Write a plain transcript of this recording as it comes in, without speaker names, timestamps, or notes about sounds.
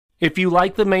If you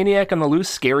like the Maniac on the Loose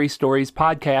Scary Stories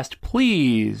podcast,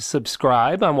 please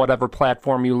subscribe on whatever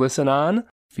platform you listen on.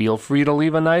 Feel free to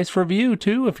leave a nice review,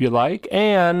 too, if you like,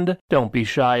 and don't be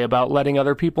shy about letting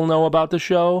other people know about the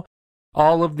show.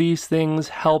 All of these things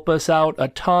help us out a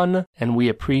ton, and we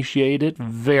appreciate it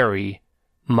very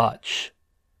much.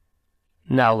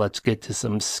 Now let's get to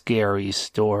some scary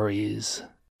stories.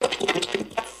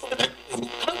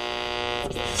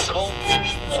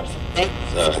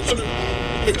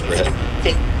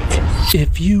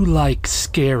 If you like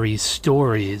scary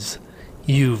stories,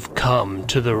 you've come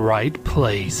to the right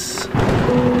place.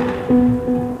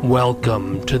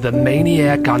 Welcome to the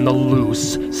Maniac on the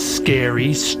Loose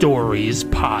Scary Stories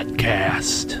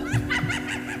podcast.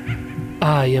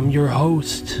 I am your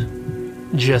host,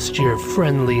 just your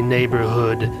friendly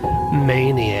neighborhood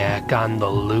Maniac on the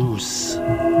Loose.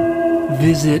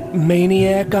 Visit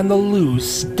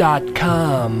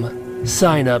maniacontheloose.com.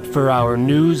 Sign up for our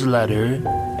newsletter,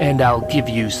 and I'll give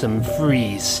you some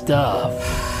free stuff.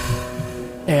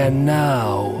 And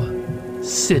now,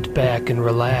 sit back and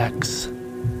relax.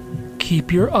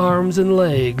 Keep your arms and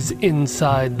legs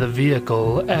inside the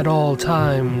vehicle at all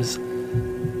times,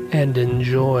 and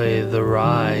enjoy the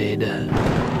ride.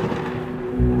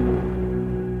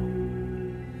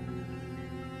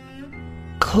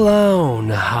 Clown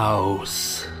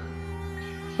House.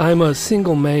 I'm a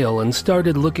single male and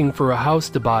started looking for a house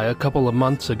to buy a couple of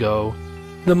months ago.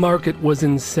 The market was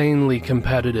insanely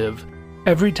competitive.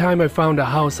 Every time I found a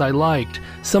house I liked,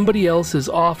 somebody else's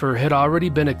offer had already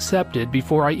been accepted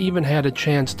before I even had a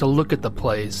chance to look at the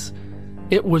place.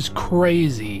 It was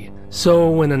crazy. So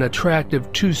when an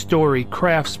attractive 2-story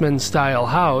craftsman-style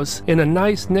house in a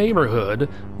nice neighborhood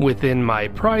within my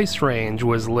price range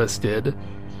was listed,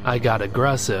 I got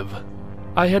aggressive.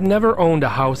 I had never owned a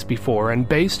house before, and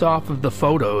based off of the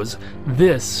photos,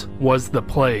 this was the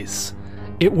place.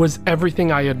 It was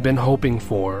everything I had been hoping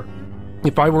for.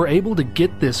 If I were able to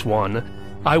get this one,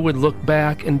 I would look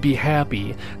back and be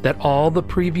happy that all the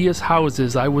previous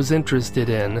houses I was interested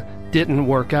in didn't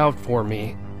work out for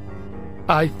me.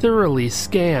 I thoroughly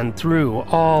scanned through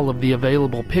all of the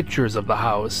available pictures of the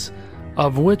house,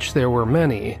 of which there were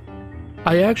many.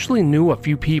 I actually knew a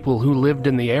few people who lived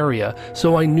in the area,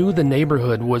 so I knew the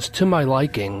neighborhood was to my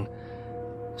liking.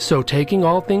 So taking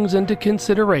all things into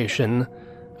consideration,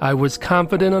 I was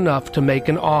confident enough to make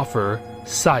an offer,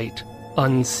 sight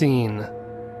unseen.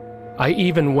 I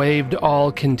even waived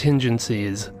all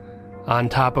contingencies. On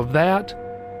top of that,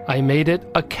 I made it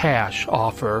a cash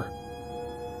offer.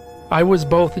 I was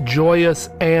both joyous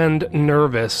and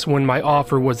nervous when my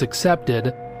offer was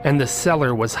accepted and the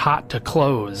seller was hot to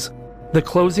close. The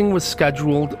closing was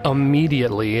scheduled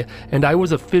immediately, and I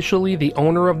was officially the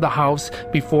owner of the house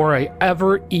before I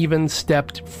ever even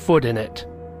stepped foot in it.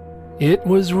 It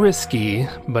was risky,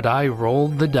 but I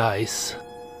rolled the dice.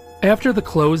 After the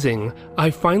closing,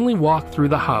 I finally walked through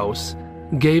the house,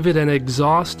 gave it an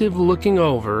exhaustive looking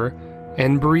over,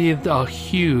 and breathed a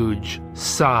huge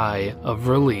sigh of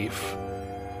relief.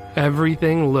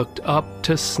 Everything looked up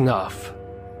to snuff.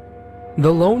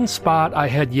 The lone spot I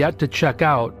had yet to check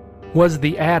out was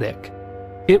the attic.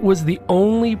 It was the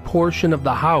only portion of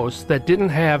the house that didn't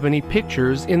have any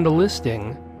pictures in the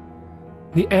listing.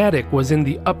 The attic was in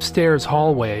the upstairs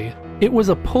hallway. It was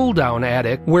a pull-down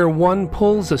attic where one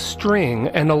pulls a string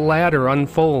and a ladder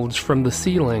unfolds from the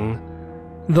ceiling.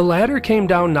 The ladder came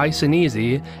down nice and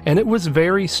easy, and it was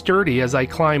very sturdy as I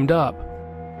climbed up.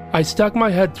 I stuck my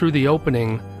head through the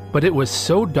opening, but it was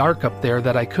so dark up there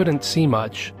that I couldn't see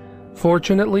much.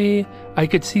 Fortunately, I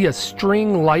could see a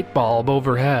string light bulb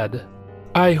overhead.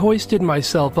 I hoisted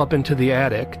myself up into the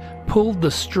attic, pulled the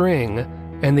string,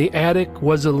 and the attic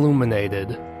was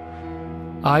illuminated.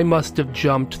 I must have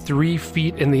jumped 3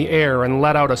 feet in the air and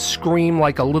let out a scream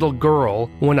like a little girl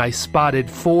when I spotted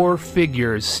 4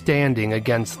 figures standing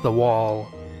against the wall.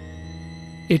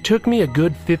 It took me a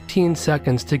good 15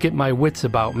 seconds to get my wits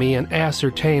about me and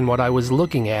ascertain what I was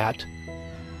looking at.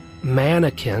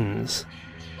 Mannequins.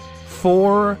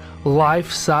 4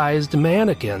 life-sized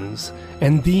mannequins,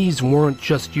 and these weren't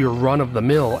just your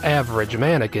run-of-the-mill average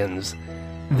mannequins.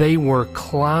 They were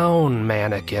clown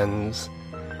mannequins.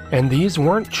 And these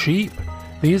weren't cheap.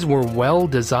 These were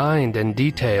well-designed and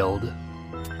detailed.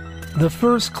 The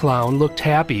first clown looked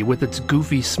happy with its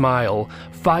goofy smile,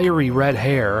 fiery red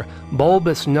hair,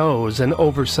 bulbous nose, and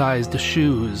oversized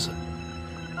shoes.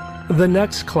 The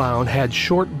next clown had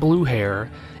short blue hair.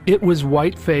 It was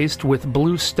white-faced with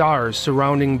blue stars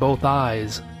surrounding both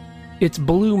eyes. Its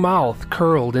blue mouth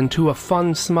curled into a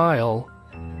fun smile.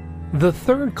 The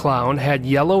third clown had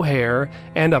yellow hair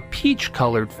and a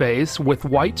peach-colored face with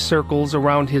white circles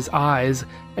around his eyes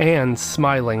and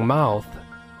smiling mouth.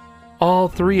 All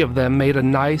three of them made a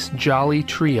nice, jolly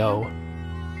trio.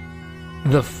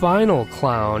 The final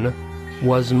clown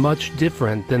was much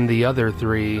different than the other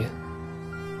three.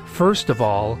 First of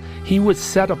all, he was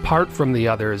set apart from the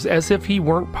others as if he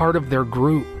weren't part of their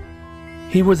group.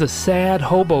 He was a sad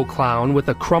hobo clown with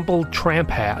a crumpled tramp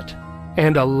hat,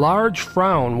 and a large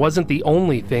frown wasn't the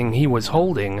only thing he was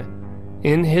holding.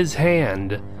 In his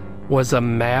hand was a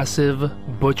massive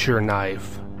butcher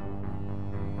knife.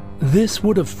 This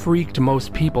would have freaked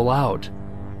most people out.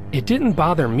 It didn't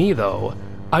bother me though.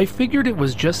 I figured it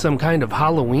was just some kind of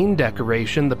Halloween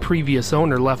decoration the previous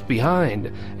owner left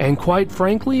behind, and quite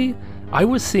frankly, I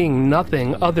was seeing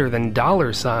nothing other than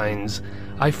dollar signs.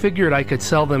 I figured I could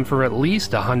sell them for at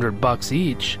least $100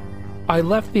 each. I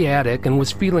left the attic and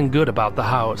was feeling good about the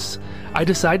house. I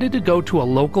decided to go to a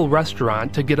local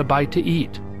restaurant to get a bite to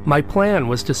eat. My plan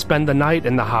was to spend the night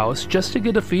in the house just to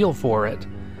get a feel for it.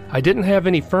 I didn't have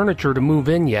any furniture to move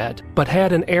in yet, but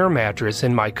had an air mattress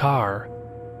in my car.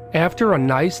 After a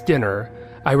nice dinner,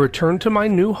 I returned to my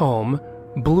new home,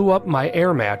 blew up my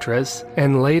air mattress,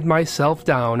 and laid myself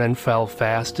down and fell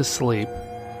fast asleep.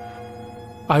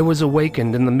 I was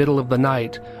awakened in the middle of the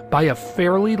night by a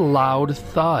fairly loud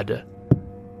thud.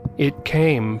 It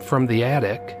came from the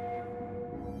attic.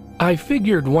 I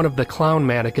figured one of the clown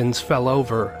mannequins fell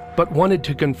over, but wanted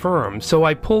to confirm, so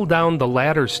I pulled down the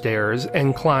ladder stairs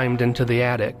and climbed into the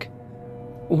attic.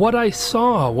 What I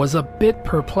saw was a bit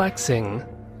perplexing.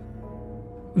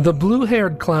 The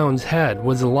blue-haired clown's head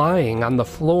was lying on the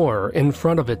floor in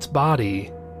front of its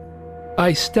body.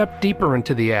 I stepped deeper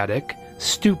into the attic,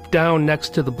 stooped down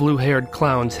next to the blue-haired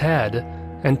clown's head,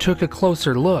 and took a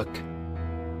closer look.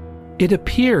 It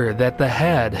appeared that the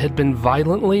head had been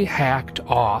violently hacked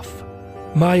off.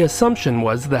 My assumption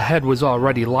was the head was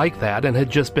already like that and had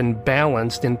just been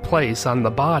balanced in place on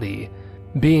the body.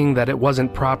 Being that it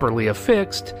wasn't properly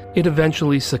affixed, it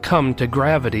eventually succumbed to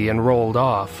gravity and rolled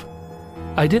off.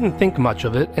 I didn't think much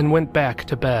of it and went back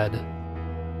to bed.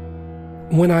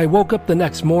 When I woke up the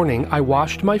next morning, I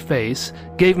washed my face,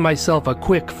 gave myself a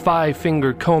quick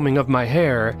 5-finger combing of my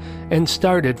hair, and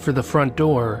started for the front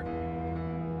door.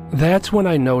 That's when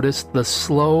I noticed the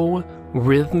slow,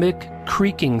 rhythmic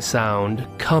creaking sound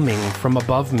coming from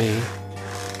above me.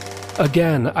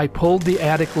 Again, I pulled the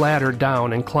attic ladder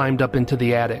down and climbed up into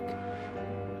the attic.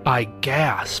 I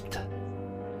gasped.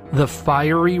 The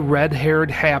fiery,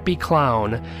 red-haired happy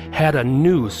clown had a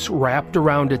noose wrapped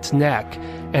around its neck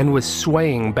and was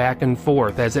swaying back and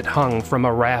forth as it hung from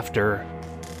a rafter.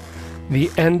 The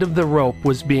end of the rope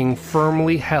was being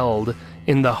firmly held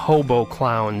in the hobo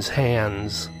clown's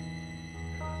hands.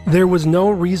 There was no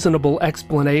reasonable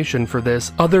explanation for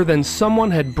this other than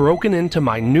someone had broken into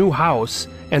my new house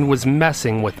and was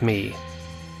messing with me.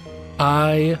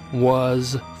 I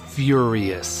was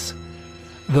furious.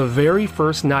 The very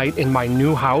first night in my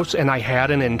new house and I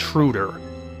had an intruder.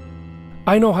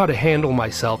 I know how to handle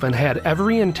myself and had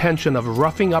every intention of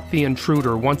roughing up the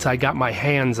intruder once I got my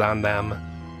hands on them.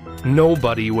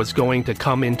 Nobody was going to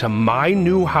come into my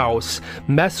new house,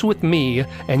 mess with me,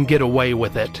 and get away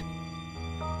with it.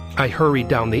 I hurried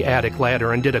down the attic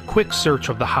ladder and did a quick search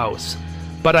of the house,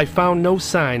 but I found no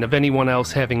sign of anyone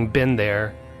else having been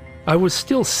there. I was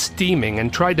still steaming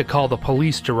and tried to call the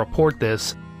police to report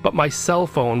this, but my cell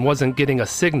phone wasn't getting a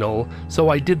signal, so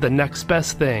I did the next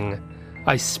best thing.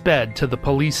 I sped to the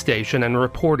police station and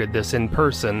reported this in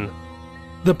person.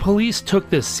 The police took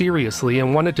this seriously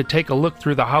and wanted to take a look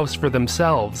through the house for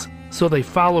themselves, so they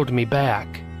followed me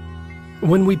back.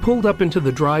 When we pulled up into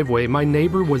the driveway, my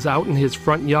neighbor was out in his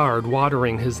front yard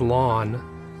watering his lawn.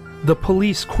 The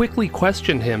police quickly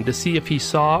questioned him to see if he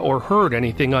saw or heard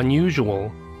anything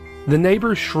unusual. The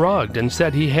neighbor shrugged and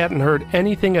said he hadn't heard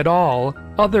anything at all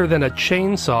other than a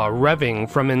chainsaw revving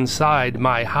from inside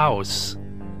my house.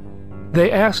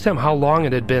 They asked him how long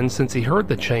it had been since he heard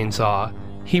the chainsaw.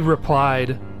 He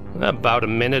replied, "About a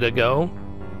minute ago."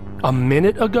 A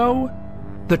minute ago?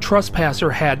 The trespasser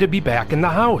had to be back in the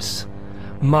house.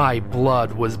 My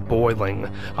blood was boiling.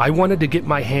 I wanted to get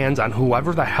my hands on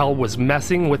whoever the hell was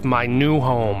messing with my new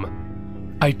home.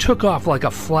 I took off like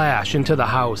a flash into the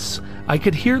house. I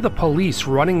could hear the police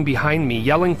running behind me,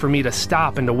 yelling for me to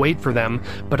stop and to wait for them,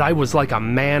 but I was like a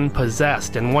man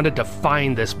possessed and wanted to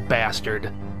find this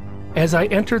bastard. As I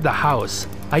entered the house,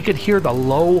 I could hear the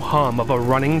low hum of a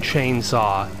running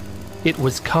chainsaw. It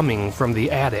was coming from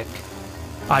the attic.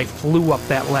 I flew up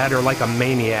that ladder like a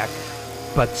maniac,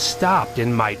 but stopped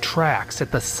in my tracks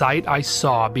at the sight I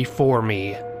saw before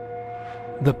me.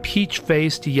 The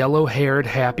peach-faced, yellow-haired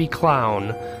happy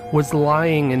clown was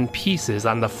lying in pieces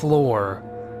on the floor.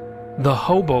 The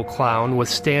hobo clown was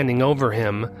standing over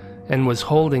him and was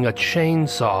holding a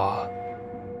chainsaw.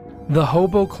 The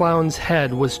hobo clown's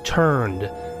head was turned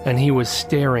and he was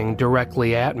staring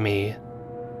directly at me.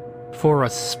 For a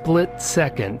split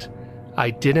second, I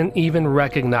didn't even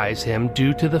recognize him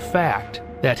due to the fact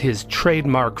that his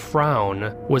trademark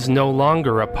frown was no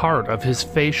longer a part of his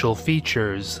facial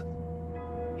features.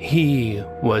 He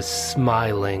was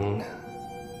smiling.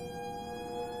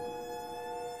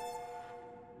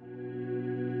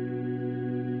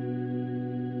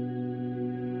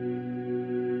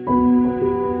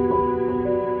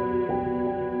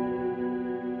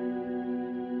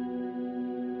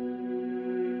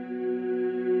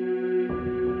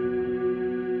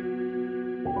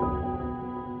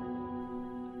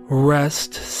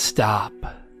 Rest stop.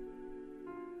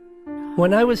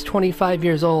 When I was 25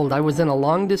 years old, I was in a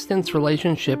long-distance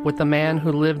relationship with a man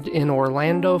who lived in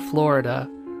Orlando, Florida.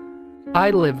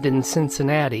 I lived in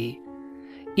Cincinnati.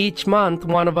 Each month,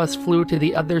 one of us flew to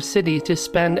the other city to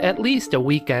spend at least a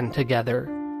weekend together.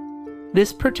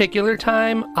 This particular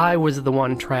time, I was the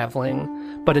one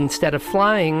traveling, but instead of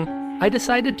flying, I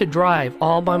decided to drive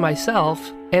all by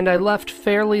myself, and I left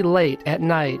fairly late at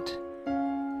night.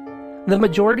 The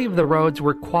majority of the roads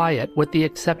were quiet with the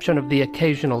exception of the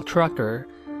occasional trucker.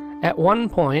 At one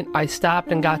point, I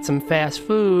stopped and got some fast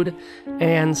food,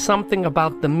 and something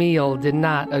about the meal did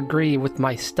not agree with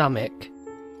my stomach.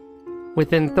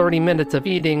 Within 30 minutes of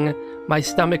eating, my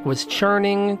stomach was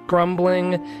churning,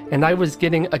 grumbling, and I was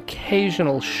getting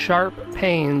occasional sharp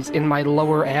pains in my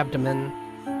lower abdomen.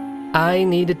 I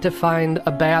needed to find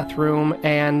a bathroom,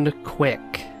 and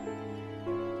quick.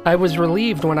 I was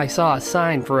relieved when I saw a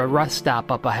sign for a rest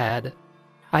stop up ahead.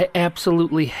 I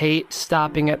absolutely hate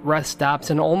stopping at rest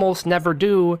stops and almost never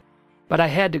do, but I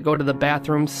had to go to the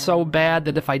bathroom so bad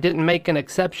that if I didn't make an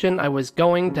exception, I was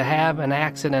going to have an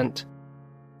accident.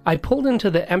 I pulled into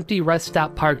the empty rest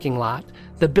stop parking lot.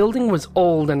 The building was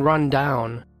old and run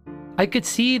down. I could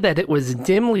see that it was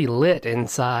dimly lit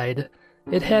inside.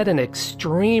 It had an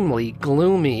extremely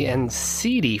gloomy and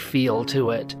seedy feel to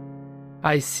it.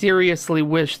 I seriously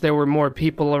wish there were more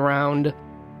people around.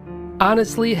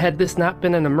 Honestly, had this not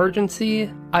been an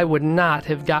emergency, I would not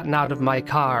have gotten out of my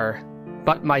car,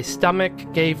 but my stomach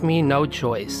gave me no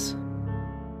choice.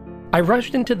 I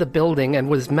rushed into the building and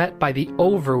was met by the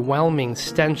overwhelming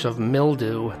stench of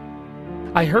mildew.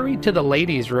 I hurried to the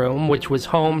ladies' room, which was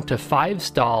home to 5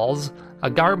 stalls, a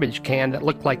garbage can that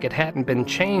looked like it hadn't been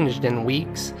changed in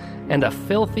weeks, and a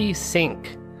filthy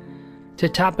sink. To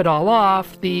top it all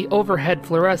off, the overhead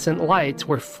fluorescent lights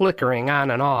were flickering on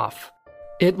and off.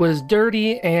 It was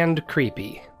dirty and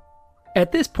creepy.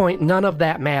 At this point, none of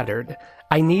that mattered.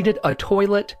 I needed a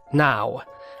toilet now.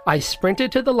 I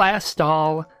sprinted to the last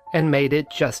stall and made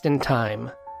it just in time.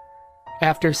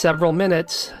 After several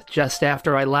minutes, just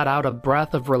after I let out a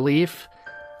breath of relief,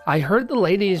 I heard the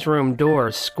ladies' room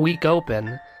door squeak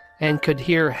open and could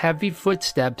hear heavy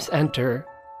footsteps enter.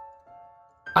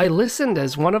 I listened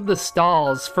as one of the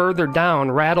stalls further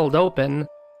down rattled open,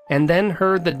 and then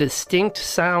heard the distinct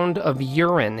sound of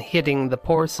urine hitting the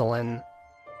porcelain.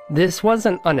 This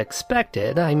wasn't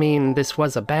unexpected. I mean, this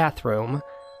was a bathroom.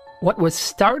 What was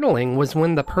startling was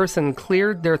when the person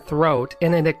cleared their throat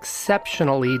in an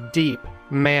exceptionally deep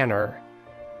manner.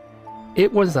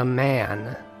 It was a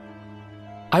man.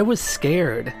 I was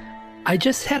scared. I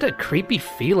just had a creepy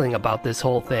feeling about this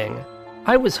whole thing.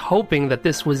 I was hoping that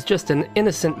this was just an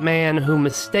innocent man who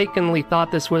mistakenly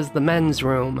thought this was the men's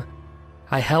room.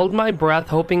 I held my breath,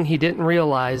 hoping he didn't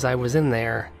realize I was in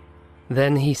there.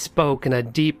 Then he spoke in a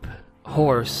deep,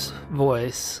 hoarse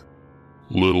voice.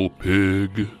 Little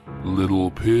pig,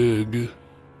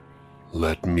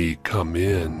 let me come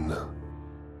in.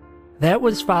 That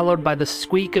was followed by the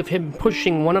squeak of him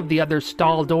pushing one of the other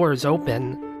stall doors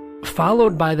open,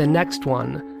 followed by the next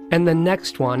one, and the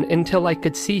next one until I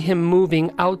could see him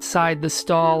moving outside the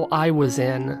stall I was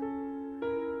in.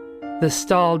 The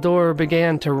stall door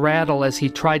began to rattle as he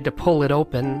tried to pull it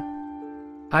open.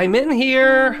 "I'm in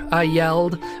here!" I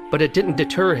yelled, but it didn't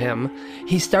deter him.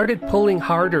 He started pulling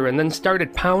harder and then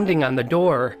started pounding on the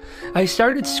door. I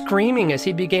started screaming as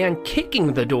he began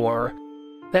kicking the door.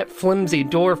 That flimsy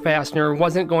door fastener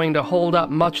wasn't going to hold up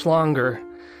much longer.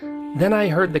 Then I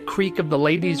heard the creak of the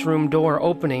ladies' room door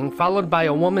opening, followed by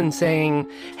a woman saying,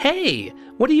 "Hey,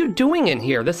 what are you doing in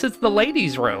here? This is the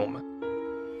ladies' room."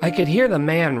 I could hear the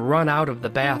man run out of the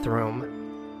bathroom.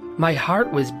 My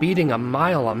heart was beating a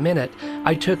mile a minute.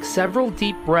 I took several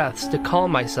deep breaths to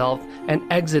calm myself and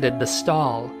exited the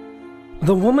stall.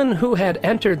 The woman who had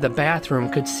entered the bathroom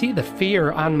could see the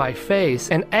fear on my face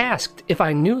and asked if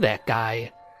I knew that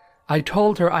guy. I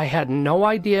told her I had no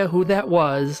idea who that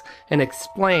was and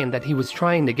explained that he was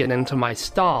trying to get into my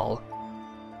stall.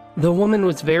 The woman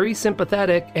was very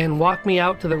sympathetic and walked me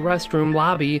out to the restroom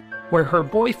lobby where her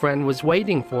boyfriend was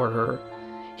waiting for her.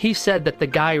 He said that the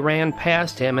guy ran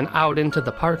past him and out into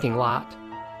the parking lot.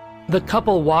 The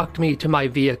couple walked me to my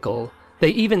vehicle. They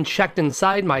even checked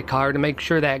inside my car to make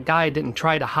sure that guy didn't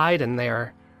try to hide in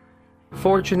there.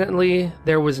 Fortunately,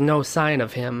 there was no sign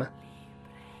of him.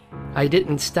 I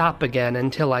didn't stop again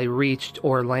until I reached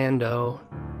Orlando.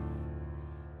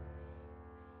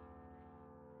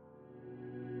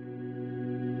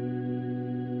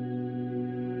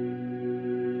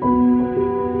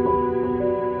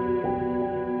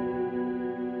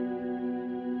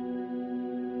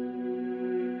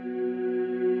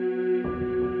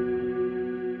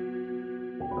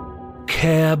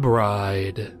 Cab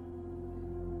ride.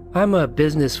 I'm a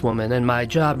businesswoman and my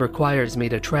job requires me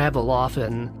to travel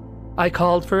often. I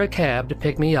called for a cab to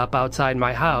pick me up outside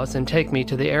my house and take me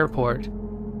to the airport.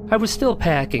 I was still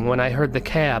packing when I heard the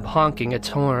cab honking its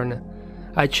horn.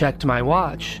 I checked my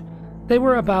watch. They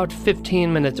were about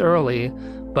 15 minutes early,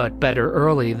 but better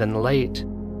early than late.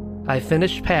 I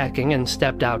finished packing and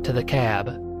stepped out to the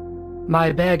cab.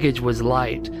 My baggage was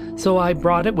light, so I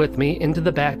brought it with me into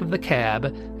the back of the cab,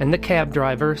 and the cab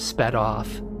driver sped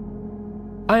off.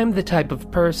 I am the type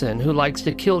of person who likes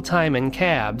to kill time in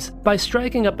cabs by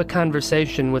striking up a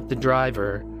conversation with the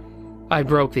driver. I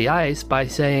broke the ice by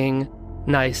saying,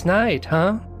 "Nice night,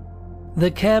 huh?"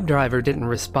 The cab driver didn't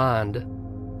respond.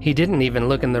 He didn't even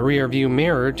look in the rearview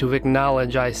mirror to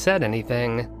acknowledge I said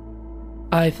anything.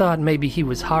 I thought maybe he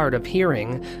was hard of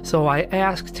hearing, so I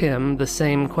asked him the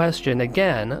same question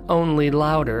again, only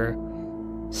louder.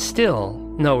 Still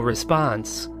no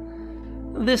response.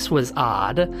 This was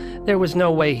odd. There was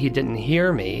no way he didn't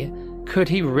hear me. Could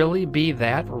he really be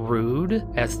that rude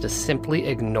as to simply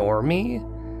ignore me?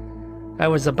 I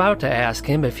was about to ask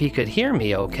him if he could hear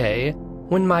me okay,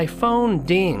 when my phone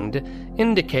dinged,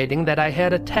 indicating that I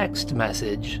had a text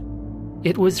message.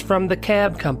 It was from the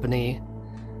cab company.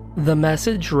 The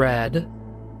message read,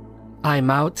 "I'm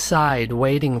outside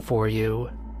waiting for you."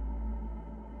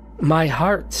 My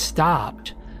heart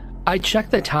stopped. I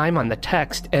checked the time on the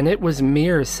text and it was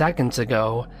mere seconds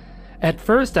ago. At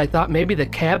first I thought maybe the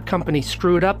cab company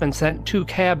screwed up and sent 2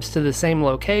 cabs to the same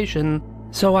location,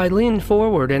 so I leaned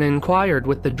forward and inquired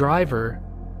with the driver.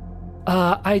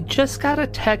 I just got a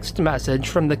text message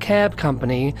from the cab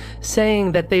company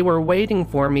saying that they were waiting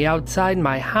for me outside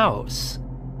my house."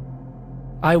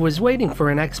 I was waiting for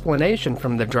an explanation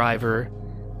from the driver.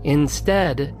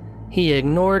 Instead, he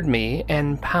ignored me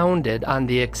and pounded on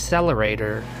the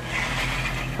accelerator.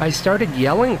 I started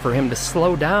yelling for him to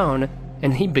slow down,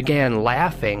 and he began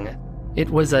laughing.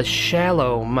 It was a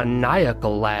shallow,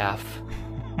 maniacal laugh.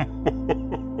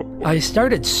 I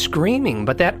started screaming,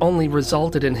 but that only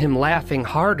resulted in him laughing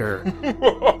harder.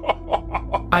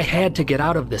 I had to get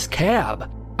out of this cab.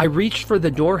 I reached for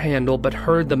the door handle but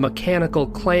heard the mechanical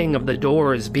clang of the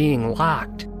doors being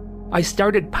locked. I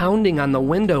started pounding on the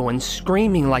window and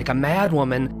screaming like a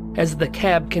madwoman as the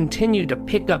cab continued to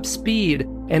pick up speed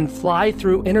and fly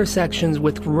through intersections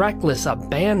with reckless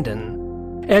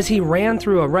abandon. As he ran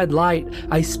through a red light,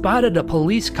 I spotted a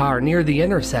police car near the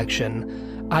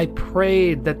intersection. I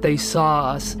prayed that they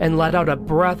saw us and let out a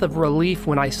breath of relief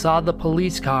when I saw the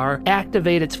police car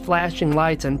activate its flashing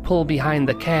lights and pull behind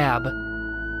the cab.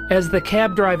 As the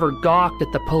cab driver gawked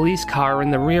at the police car in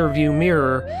the rearview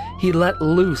mirror, he let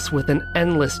loose with an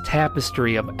endless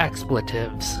tapestry of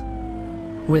expletives.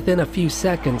 Within a few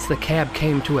seconds, the cab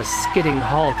came to a skidding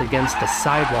halt against a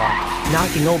sidewalk,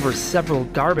 knocking over several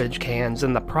garbage cans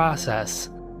in the process.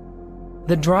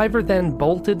 The driver then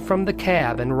bolted from the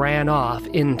cab and ran off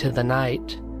into the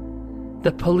night.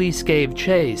 The police gave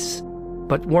chase,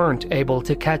 but weren't able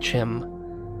to catch him.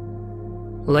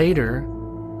 Later,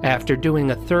 after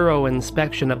doing a thorough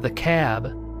inspection of the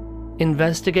cab,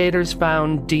 investigators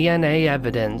found DNA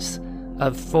evidence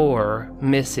of 4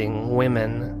 missing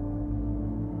women.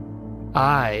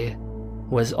 I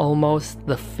was almost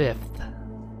the 5th.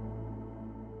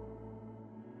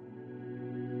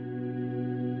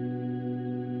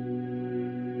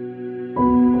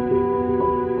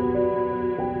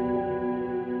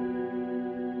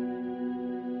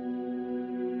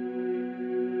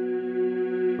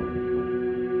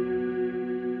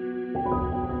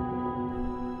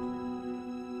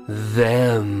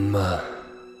 Them.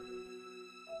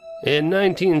 In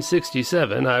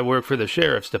 1967, I worked for the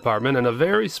Sheriff's Department in a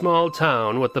very small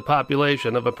town with a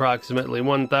population of approximately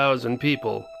 1,000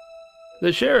 people.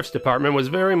 The sheriff's department was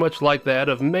very much like that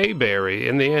of Mayberry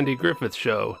in the Andy Griffith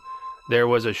Show. There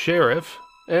was a sheriff,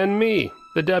 and me,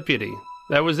 the deputy.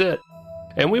 That was it.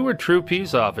 And we were true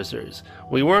peace officers.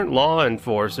 We weren't law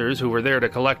enforcers who were there to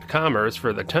collect commerce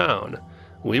for the town.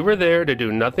 We were there to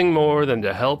do nothing more than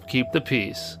to help keep the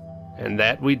peace. And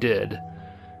that we did.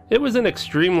 It was an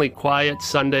extremely quiet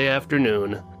Sunday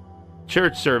afternoon.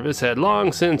 Church service had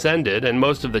long since ended, and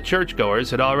most of the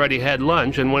churchgoers had already had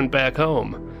lunch and went back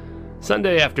home.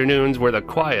 Sunday afternoons were the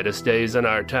quietest days in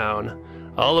our town.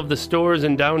 All of the stores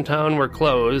in downtown were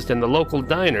closed, and the local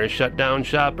diner shut down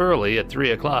shop early at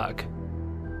 3 o'clock.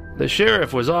 The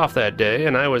sheriff was off that day,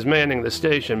 and I was manning the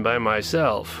station by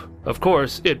myself. Of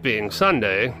course, it being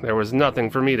Sunday, there was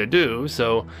nothing for me to do,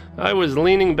 so I was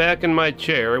leaning back in my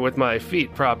chair with my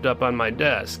feet propped up on my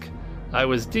desk. I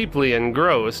was deeply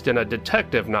engrossed in a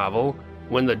detective novel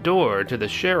when the door to the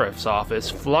sheriff's office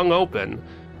flung open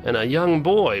and a young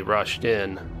boy rushed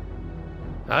in.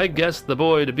 I guessed the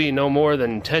boy to be no more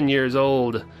than 10 years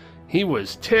old. He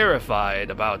was terrified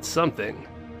about something.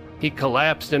 He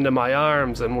collapsed into my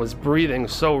arms and was breathing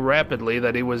so rapidly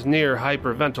that he was near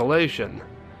hyperventilation.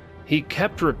 He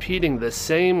kept repeating the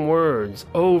same words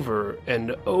over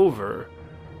and over.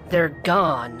 "They're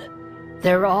gone.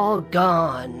 They're all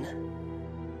gone."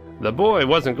 The boy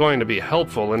wasn't going to be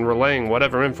helpful in relaying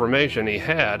whatever information he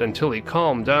had until he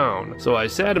calmed down, so I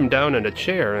sat him down in a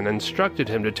chair and instructed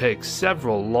him to take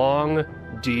several long,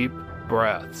 deep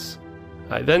breaths.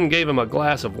 I then gave him a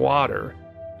glass of water.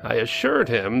 I assured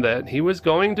him that he was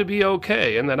going to be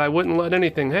okay and that I wouldn't let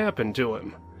anything happen to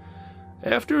him.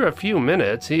 After a few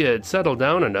minutes, he had settled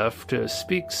down enough to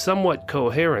speak somewhat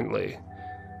coherently.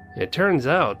 It turns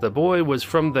out the boy was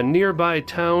from the nearby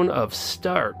town of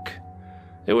Stark.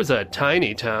 It was a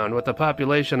tiny town with a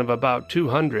population of about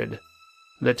 200.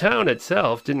 The town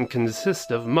itself didn't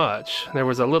consist of much. There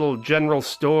was a little general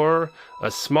store, a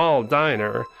small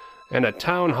diner, and a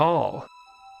town hall.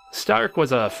 Stark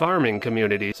was a farming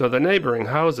community, so the neighboring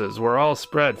houses were all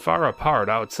spread far apart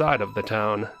outside of the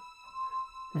town.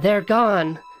 "They're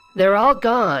gone. They're all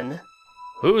gone."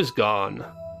 Who's gone?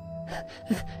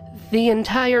 "The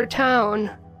entire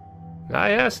town." I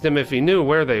asked him if he knew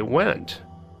where they went.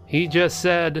 He just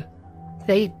said,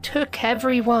 "They took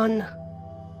everyone."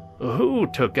 "Who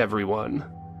took everyone?"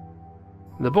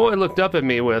 The boy looked up at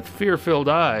me with fear-filled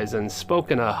eyes and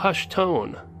spoke in a hushed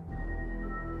tone.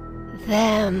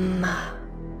 "Them."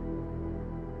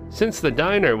 Since the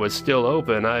diner was still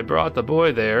open, I brought the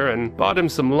boy there and bought him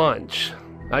some lunch.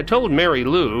 I told Mary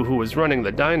Lou, who was running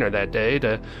the diner that day,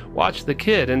 to watch the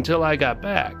kid until I got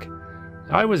back.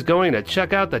 I was going to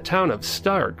check out the town of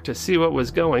Stark to see what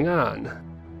was going on.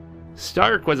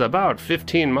 Stark was about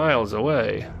 15 miles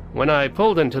away. When I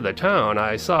pulled into the town,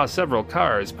 I saw several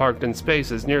cars parked in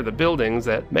spaces near the buildings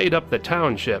that made up the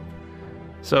township.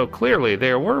 So clearly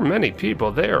there were many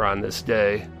people there on this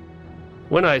day.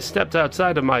 When I stepped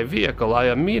outside of my vehicle, I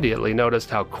immediately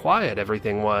noticed how quiet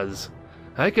everything was.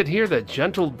 I could hear the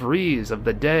gentle breeze of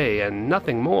the day and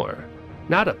nothing more.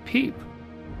 Not a peep.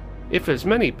 If as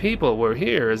many people were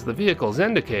here as the vehicles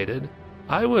indicated,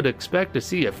 I would expect to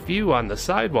see a few on the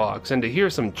sidewalks and to hear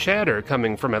some chatter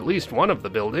coming from at least one of the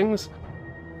buildings.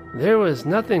 There was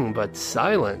nothing but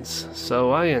silence,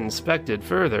 so I inspected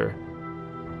further.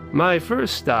 My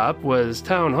first stop was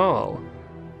Town Hall.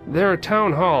 Their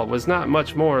town hall was not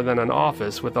much more than an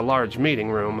office with a large meeting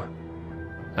room.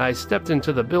 I stepped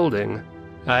into the building.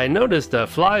 I noticed a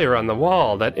flyer on the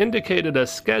wall that indicated a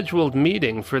scheduled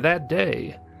meeting for that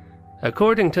day.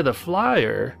 According to the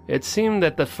flyer, it seemed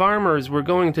that the farmers were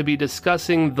going to be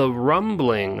discussing the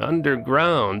rumbling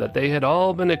underground that they had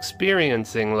all been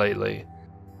experiencing lately.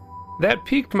 That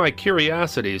piqued my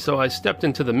curiosity, so I stepped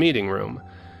into the meeting room.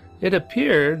 It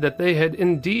appeared that they had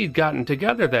indeed gotten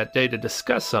together that day to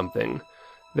discuss something.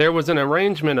 There was an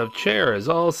arrangement of chairs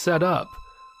all set up,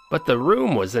 but the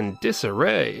room was in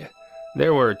disarray.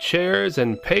 There were chairs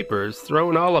and papers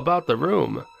thrown all about the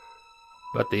room.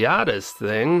 But the oddest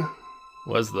thing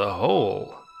was the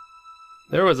hole.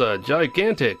 There was a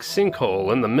gigantic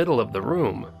sinkhole in the middle of the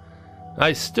room.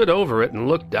 I stood over it and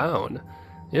looked down.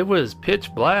 It was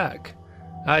pitch black.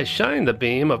 I shined the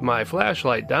beam of my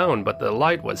flashlight down, but the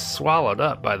light was swallowed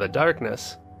up by the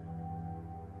darkness.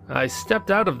 I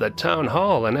stepped out of the town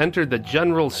hall and entered the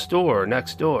general store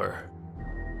next door.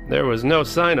 There was no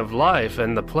sign of life,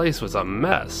 and the place was a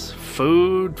mess.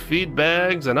 Food, feed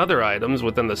bags, and other items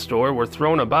within the store were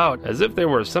thrown about as if there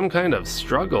were some kind of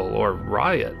struggle or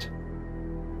riot.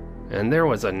 And there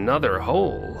was another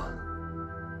hole.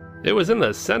 It was in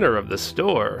the center of the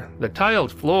store. The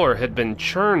tiled floor had been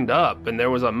churned up, and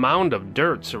there was a mound of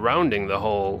dirt surrounding the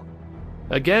hole.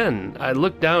 Again, I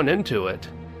looked down into it.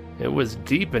 It was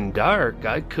deep and dark.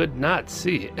 I could not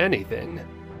see anything.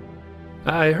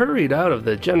 I hurried out of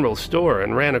the general store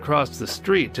and ran across the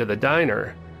street to the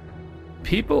diner.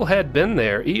 People had been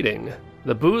there eating.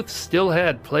 The booths still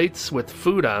had plates with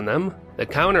food on them. The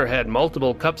counter had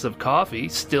multiple cups of coffee,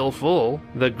 still full.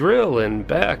 The grill in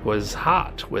back was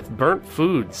hot, with burnt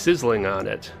food sizzling on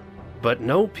it. But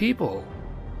no people.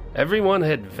 Everyone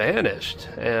had vanished,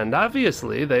 and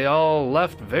obviously they all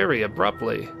left very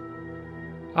abruptly.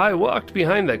 I walked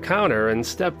behind the counter and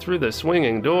stepped through the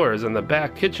swinging doors in the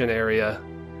back kitchen area.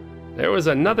 There was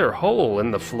another hole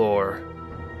in the floor.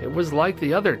 It was like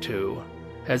the other two,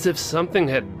 as if something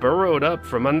had burrowed up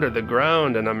from under the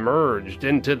ground and emerged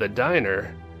into the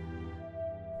diner.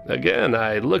 Again,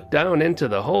 I looked down into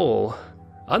the hole.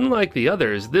 Unlike the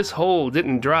others, this hole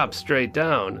didn't drop straight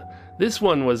down. This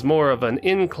one was more of an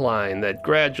incline that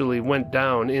gradually went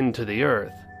down into the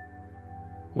earth.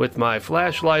 With my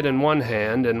flashlight in one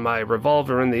hand and my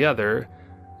revolver in the other,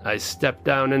 I stepped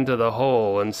down into the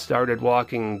hole and started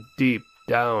walking deep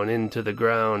down into the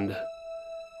ground.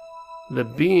 The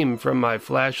beam from my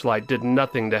flashlight did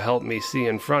nothing to help me see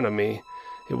in front of me.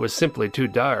 It was simply too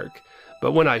dark.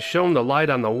 But when I shone the light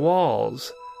on the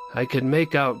walls, I could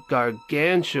make out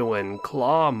gargantuan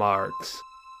claw marks.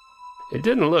 It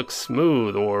didn't look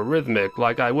smooth or rhythmic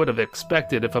like I would have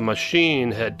expected if a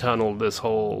machine had tunneled this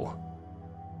hole.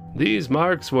 These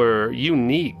marks were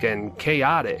unique and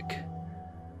chaotic.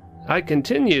 I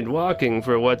continued walking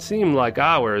for what seemed like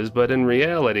hours, but in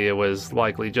reality it was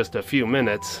likely just a few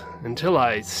minutes, until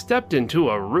I stepped into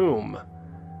a room.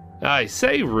 I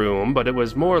say room, but it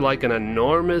was more like an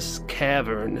enormous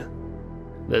cavern.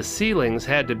 The ceilings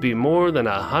had to be more than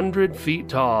 100 feet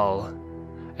tall,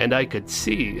 and I could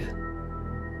see.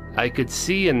 I could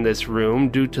see in this room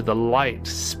due to the light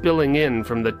spilling in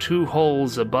from the two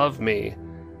holes above me.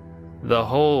 The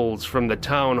holes from the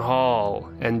town hall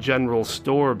and general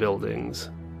store buildings.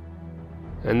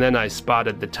 And then I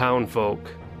spotted the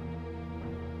townfolk.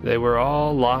 They were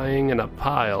all lying in a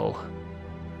pile.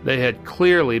 They had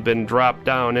clearly been dropped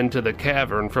down into the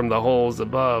cavern from the holes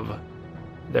above.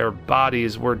 Their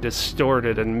bodies were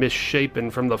distorted and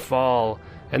misshapen from the fall,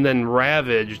 and then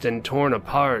ravaged and torn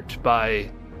apart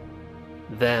by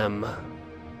them.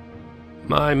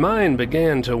 My mind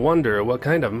began to wonder what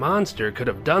kind of monster could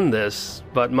have done this,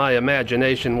 but my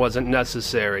imagination wasn't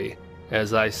necessary,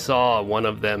 as I saw one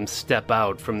of them step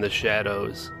out from the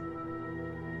shadows.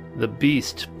 The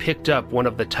beast picked up one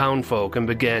of the townfolk and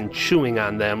began chewing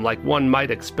on them like one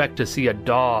might expect to see a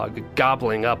dog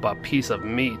gobbling up a piece of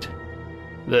meat.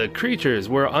 The creatures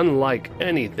were unlike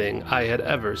anything I had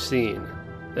ever seen.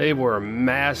 They were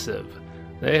massive.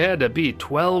 They had to be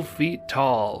 12 feet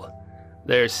tall.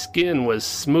 Their skin was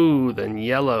smooth and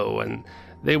yellow, and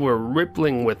they were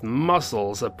rippling with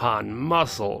muscles upon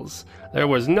muscles. There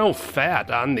was no fat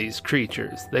on these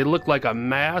creatures. They looked like a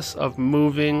mass of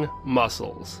moving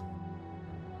muscles.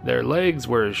 Their legs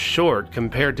were short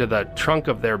compared to the trunk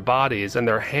of their bodies, and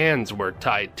their hands were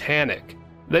titanic.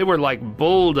 They were like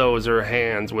bulldozer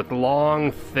hands with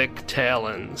long, thick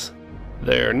talons.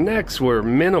 Their necks were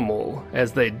minimal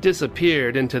as they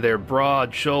disappeared into their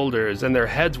broad shoulders, and their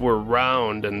heads were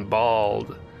round and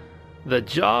bald. The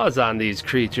jaws on these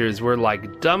creatures were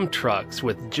like dump trucks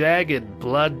with jagged,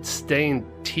 blood-stained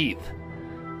teeth.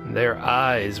 Their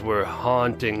eyes were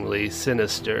hauntingly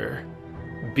sinister,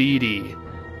 beady,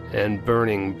 and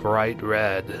burning bright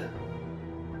red.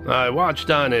 I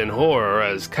watched on in horror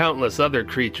as countless other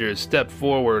creatures stepped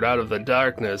forward out of the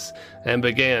darkness and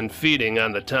began feeding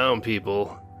on the town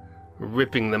people,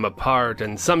 ripping them apart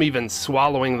and some even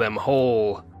swallowing them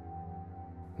whole.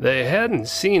 They hadn't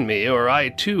seen me, or I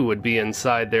too would be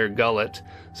inside their gullet,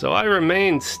 so I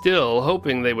remained still,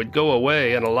 hoping they would go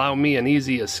away and allow me an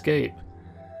easy escape.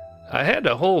 I had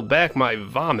to hold back my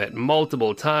vomit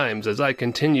multiple times as I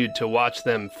continued to watch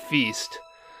them feast.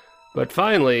 But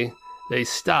finally, they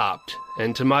stopped,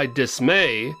 and to my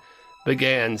dismay,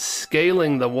 began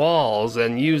scaling the walls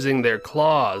and using their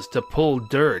claws to pull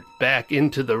dirt back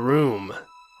into the room.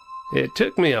 It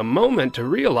took me a moment to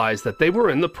realize that they were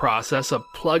in the process of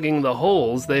plugging the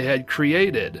holes they had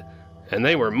created, and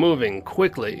they were moving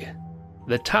quickly.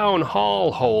 The town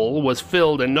hall hole was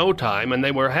filled in no time, and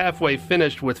they were halfway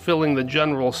finished with filling the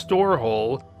general store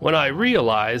hole when I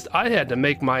realized I had to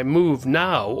make my move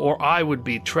now, or I would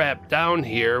be trapped down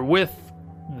here with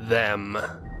them.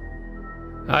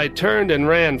 I turned and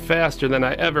ran faster than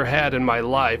I ever had in my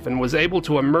life and was able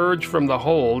to emerge from the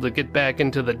hole to get back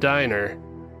into the diner.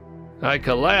 I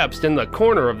collapsed in the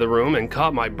corner of the room and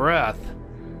caught my breath.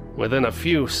 Within a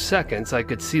few seconds, I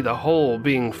could see the hole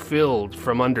being filled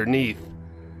from underneath.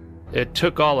 It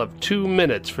took all of 2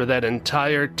 minutes for that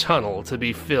entire tunnel to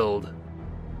be filled.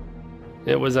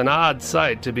 It was an odd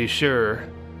sight, to be sure.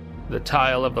 The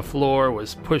tile of the floor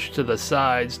was pushed to the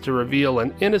sides to reveal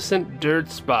an innocent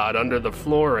dirt spot under the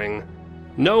flooring.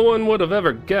 No one would have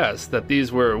ever guessed that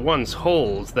these were once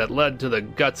holes that led to the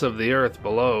guts of the earth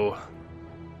below.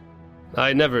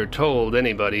 I never told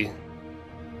anybody.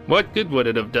 What good would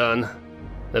it have done?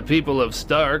 The people of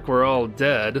Stark were all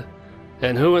dead,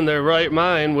 and who in their right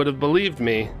mind would have believed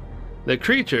me? The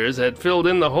creatures had filled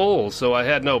in the holes, so I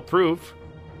had no proof.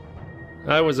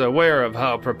 I was aware of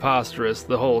how preposterous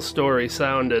the whole story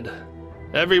sounded.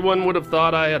 Everyone would have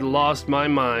thought I had lost my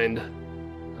mind.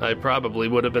 I probably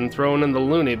would have been thrown in the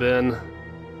loony bin.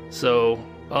 So,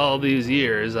 all these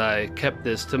years I kept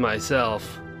this to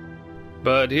myself.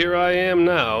 But here I am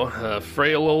now, a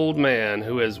frail old man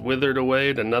who has withered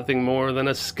away to nothing more than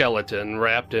a skeleton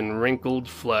wrapped in wrinkled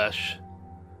flesh.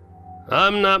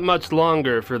 I'm not much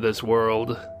longer for this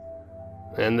world,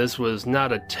 and this was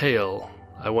not a tale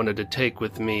I wanted to take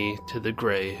with me to the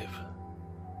grave.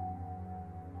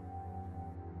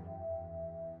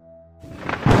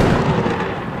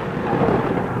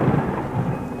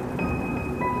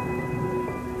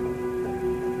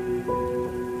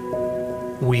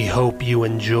 We hope you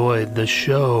enjoyed the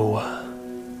show.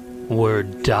 We're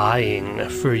dying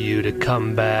for you to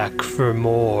come back for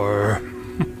more.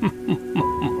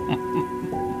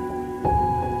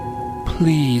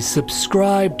 Please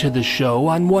subscribe to the show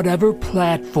on whatever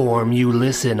platform you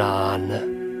listen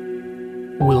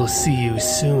on. We'll see you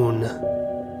soon.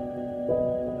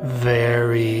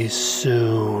 Very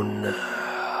soon.